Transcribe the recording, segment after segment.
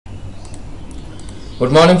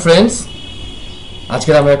Good morning friends, আজকে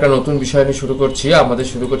আমরা একটা নতুন বিষয় নিয়ে শুরু করছি।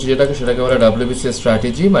 সেটাকে বলে WBCS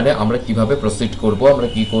স্ট্র্যাটেজি, মানে আমরা কিভাবে প্রসিড করব, আমরা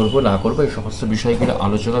কি করব না করব, এই সমস্ত বিষয়গুলো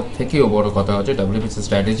আলোচনার থেকেও বড় কথা হচ্ছে WBCS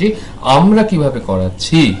স্ট্র্যাটেজি আমরা কিভাবে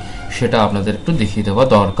করাচ্ছি সেটা আপনাদের একটু দেখিয়ে দেওয়া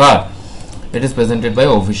দরকার। It is presented by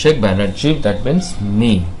Abhishek Banerjee, that means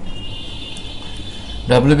me.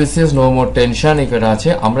 WBCS no more tension এখানে আছে।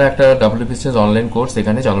 আমরা একটা WBCS অনলাইন কোর্স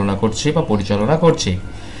এখানে চালনা করছি বা পরিচালনা করছি।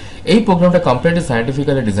 এই প্রোগ্রামটা কমপ্লিটলি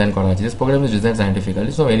সায়েন্টিফিক্যালি ডিজাইন করা আছে। This programme is design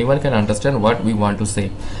scientifically, so anyone can understand what we want to say.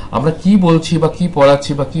 আমরা কি বলছি বা কি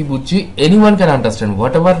পড়াচ্ছি বা কি বুঝছি, anyone can understand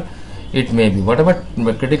what ever it may be, what ever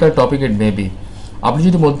critical topic it may be. আপনি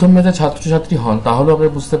যদি মধ্যম মেধা ছাত্রছাত্রী হন তাহলেও আপনি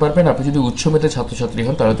বুঝতে পারবেন, আপনি যদি উচ্চ মেধা ছাত্রছাত্রী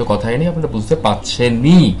হন তাহলে তো কথাই নেই, আপনারা বুঝতে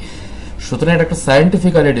পারছেনই। সুতরাং এটা একটা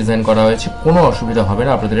সায়েন্টিফিক্যালি ডিজাইন করা হয়েছে, কোনো অসুবিধা হবে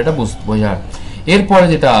না আপনাদের এটা বোঝার। এরপরে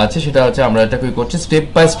যেটা আছে সেটা হচ্ছে আমরা এটা কি করছি, স্টেপ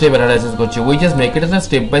বাই স্টেপ অ্যানালাইসিস করছি। We just make it as a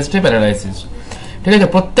step by step analysis. ঠিক আছে,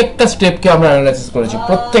 প্রত্যেকটা স্টেপকে আমরা অ্যানালাইসিস করেছি,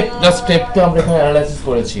 প্রত্যেকটা স্টেপকে আমরা এখানে অ্যানালাইসিস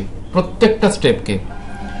করেছি, প্রত্যেকটা স্টেপকে।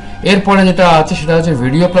 এরপরে যেটা আছে সেটা হচ্ছে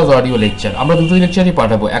ভিডিও প্লাস অডিও লেকচার। আমরা দুটো লেকচারই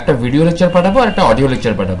পাঠাবো, একটা ভিডিও লেকচার পাঠাবো আর একটা অডিও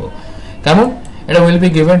লেকচার পাঠাবো। কেমন? এটা will be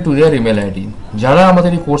given to their email ID. যারা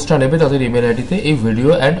আমাদের এই কোর্সটা নেবে তাদের ইমেল আইডিতে এই ভিডিও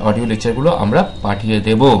অ্যান্ড অডিও লেকচারগুলো আমরা পাঠিয়ে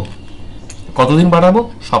দেব। কতদিন পাঠাবো?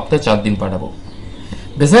 সপ্তাহে 4 দিন পাঠাবো।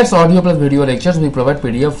 Besides audio plus video lectures, we provide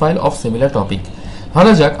PDF file of similar topic.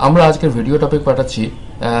 ধরা যাক আমরা আজকের ভিডিও টপিক পাঠাচ্ছি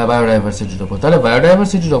বায়োডাইভার্সিটির ওপর, তাহলে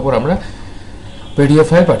বায়োডাইভার্সিটির ওপর আমরা PDF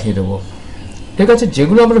ফাইল পাঠিয়ে দেবো। ঠিক আছে,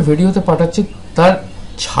 যেগুলো আমরা ভিডিওতে পাঠাচ্ছি তার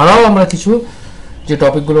ছাড়াও আমরা কিছু যে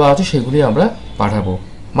টপিকগুলো আছে সেগুলি আমরা পাঠাবো।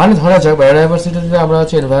 মানে ধরা যাক বায়োডাইভার্সিটিতে আমরা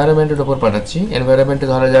হচ্ছে এনভায়রনমেন্টের ওপর পাঠাচ্ছি, এনভায়রনমেন্টে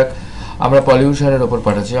ধরা যাক আমরা পলিউশনের ওপর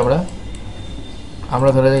পাঠাচ্ছি, আমরা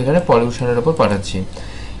ধরা যাক এখানে পলিউশনের ওপর পাঠাচ্ছি।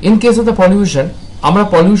 In case of the pollution আমরা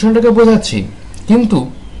পলিউশনটাকে বোঝাচ্ছি, কিন্তু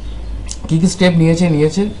কি কি স্টেপ নিয়েছে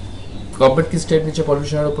গভর্নমেন্ট কি স্টেপ নিচ্ছে,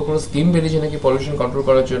 পলিউশনের উপর কোনো স্কিম বেরিয়েছে নাকি পলিউশন কন্ট্রোল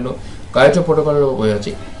করার জন্য, কায়োটো প্রোটোকলের উপর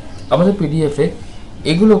বোঝাচ্ছি। আমাদের পিডিএফে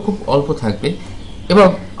এগুলো খুব অল্প থাকবে এবং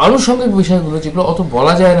আনুষঙ্গিক বিষয়গুলো যেগুলো অত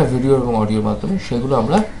বলা যায় না ভিডিও এবং অডিওর মাধ্যমে, সেগুলো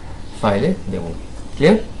আমরা ফাইলে দেব।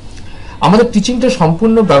 ক্লিয়ার? আমাদের টিচিংটা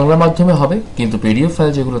সম্পূর্ণ বাংলা মাধ্যমে হবে, কিন্তু পিডিএফ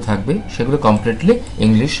ফাইল যেগুলো থাকবে সেগুলো কমপ্লিটলি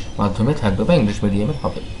ইংলিশ মাধ্যমে থাকবে বা ইংলিশ মিডিয়ামে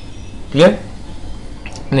হবে। Clear?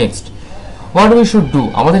 Next, what we should do,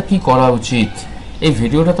 আমাদের কি করা উচিত। এই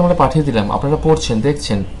ভিডিওটা তো আমরা পাঠিয়ে দিলাম, আপনারা পড়ছেন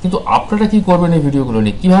দেখছেন, কিন্তু আপনারা কি করবেন এই ভিডিওগুলো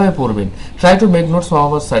নিয়ে, কিভাবে পড়বেন? Try to make notes of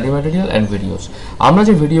our study material and videos. আমরা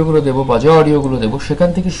যে ভিডিওগুলো দেবো বা যে অডিওগুলো দেবো সেখান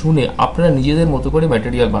থেকে শুনে আপনারা নিজেদের মতো করে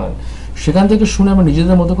ম্যাটেরিয়াল বানান, সেখান থেকে শুনে আমরা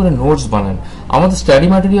নিজেদের মতো করে নোটস বানান। আমাদের স্টাডি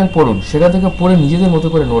ম্যাটেরিয়াল পড়ুন, সেখান থেকে পড়ে নিজেদের মতো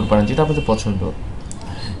করে নোট বানান যেটা আপনাদের পছন্দ।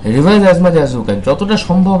 Revise as much as you can, যতটা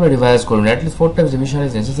সম্ভব রিভাইজ করুন। At least 4 Times revision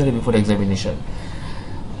is necessary before examination.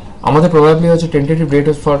 আমাদের প্রবাবলি হচ্ছে tentative date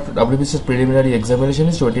for WBCS preliminary examination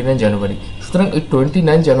is 29 জানুয়ারি। সুতরাং এই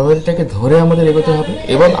 29 জানুয়ারিটাকে ধরে আমাদের এগোতে হবে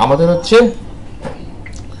এবং আমাদের হচ্ছে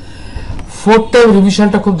 4 টাইম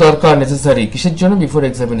রিভিশনটা খুব দরকার, নেসেসারি। কিসের জন্য? বিফোর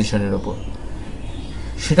এক্সামিনেশনের ওপর।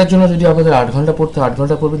 সেটার জন্য যদি আপনাদের 8 ঘন্টা পড়তে 8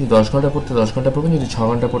 ঘন্টা পড়বেন, যদি 10 ঘন্টা পড়তে 10 ঘন্টা পড়বেন, যদি 6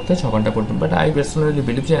 ঘন্টা পড়তে 6 ঘন্টা পড়বেন। বাট আই পার্সোনালি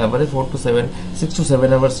বিলিভ যে average 6 to 7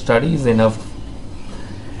 hours study is enough.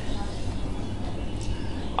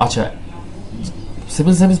 আচ্ছা,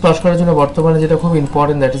 সিভিল সার্ভিস পাস করার জন্য বর্তমানে যেটা খুব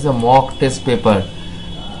important, that is a mock test paper.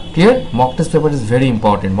 Clear? Mock test paper is very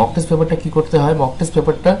important. Mock test পেপারটা কি করতে হয়? মক টেস্ট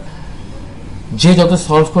পেপারটা যে যত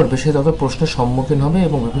সলভ করবে সে তত প্রশ্নের সম্মুখীন হবে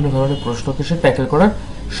এবং বিভিন্ন ধরনের প্রশ্নকে সে ট্যাকেল করার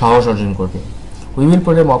সাহস অর্জন করবে। উই উইল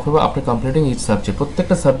পড়ে mock paper after completing each subject.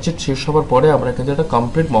 প্রত্যেকটা সাবজেক্ট শেষ হওয়ার পরে আমরা কিন্তু একটা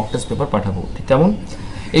কমপ্লিট মক টেস্ট পেপার পাঠাবো। ঠিক কেমন?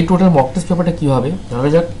 এই টোটাল মক টেস্ট পেপারটা কি হবে? ধরা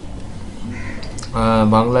যাক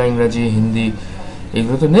বাংলা, ইংরাজি, হিন্দি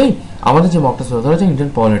এগুলো তো নেই, আমাদের যে মক টেস্ট পেপার ধরা যাক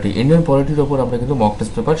ইন্ডিয়ান পলিটির ওপর আমরা কিন্তু মক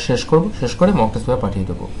টেস্ট পেপার শেষ করে মক টেস্ট পেপার পাঠিয়ে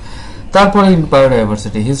দেবো। তারপরে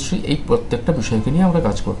বায়োডাইভার্সিটি, হিস্ট্রি, এই প্রত্যেকটা বিষয়কে নিয়ে আমরা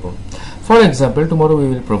কাজ করবো। For example, tomorrow we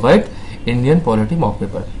will provide Indian polity mock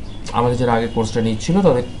paper. আমাদের যারা আগে কোর্সটা নিচ্ছিল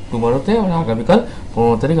তাদের টুমরোতে আমরা আগামীকাল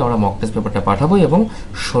 15 তারিখ আমরা মক টেস্ট পেপারটা পাঠাবো এবং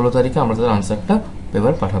 16 তারিখে আমরা তাদের আনসারটা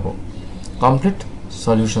পেপার পাঠাবো। কমপ্লিট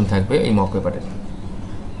সলিউশন থাকবে এই মক পেপারের।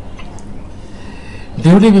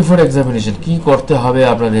 ডিউটি বিফোর এক্সামিনেশন, কি করতে হবে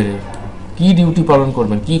আপনাদের, কি ডিউটি পালন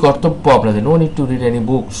করবেন, কি কর্তব্য আপনাদের। No need to read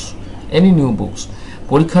any new books.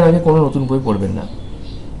 পরীক্ষার আগে কোনো নতুন বই পড়বেন না।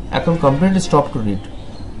 এখন completely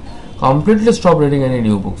stop reading any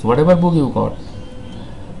new books, what ever book you got.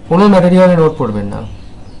 কোনো ম্যাটেরিয়ালে নোট পড়বেন না,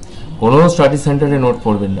 কোনো স্টাডি সেন্টারে নোট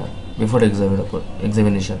পড়বেন না before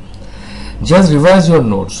examination. Just revise your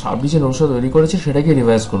notes. আপনি যে নোটসটা তৈরি করেছেন সেটাকে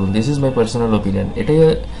রিভাইজ করুন। This is my personal opinion. এটাই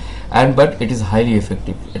but it is highly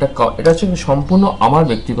effective. এটা হচ্ছে সম্পূর্ণ আমার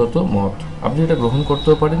ব্যক্তিগত মত। আপনি এটা গ্রহণ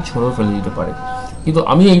করতেও পারেন, ছেড়েও ফেলে দিতে পারেন, কিন্তু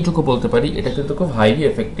আমি এইটুকু বলতে পারি এটা কিন্তু খুব হাইলি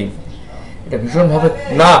এফেক্টিভ। এটা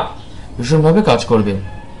ভীষণভাবে কাজ করবে।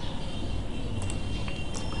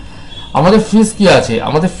 আমাদের ফিস কি আছে?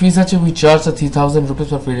 আমাদের ফিস আছে we charge 3000 rupees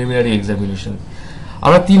for preliminary examination.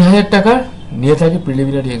 আমরা 3000 টাকা নিয়ে থাকি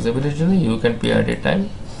preliminary এক্সামিনেশনে। You can pay at a time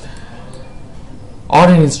or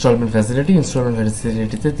in installment facility. Installment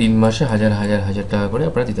facility 3 মাসে হাজার টাকা করে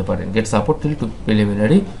আপনারা দিতে পারেন। Gate support till two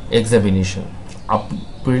preliminary examination.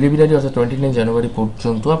 Preliminary অর্থাৎ 29 জানুয়ারি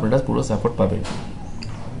পর্যন্ত আপনারা পুরো সাপোর্ট পাবেন।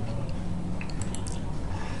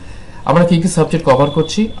 আমরা কি সাবজেক্ট কভার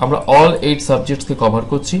করছি? আমরা অল 8 সাবজেক্টসকে কভার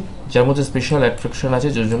করছি, যার মধ্যে স্পেশাল অ্যাট্রাকশন আছে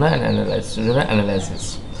যোজনা অ্যানালাইসিস।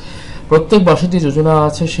 প্রত্যেক মাসে যে যোজনা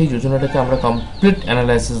আছে সেই যোজনাটাকে আমরা কমপ্লিট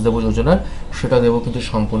অ্যানালাইসিস দেবো যোজনার, সেটা দেবো কিন্তু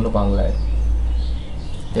সম্পূর্ণ বাংলায়।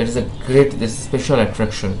 That is this special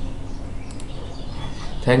attraction.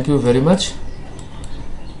 Thank you very much.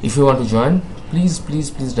 If you want to join, please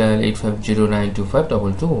dial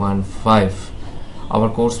 8509252215. Our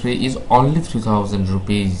course fee is only 3000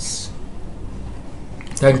 rupees.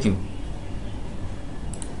 Thank you.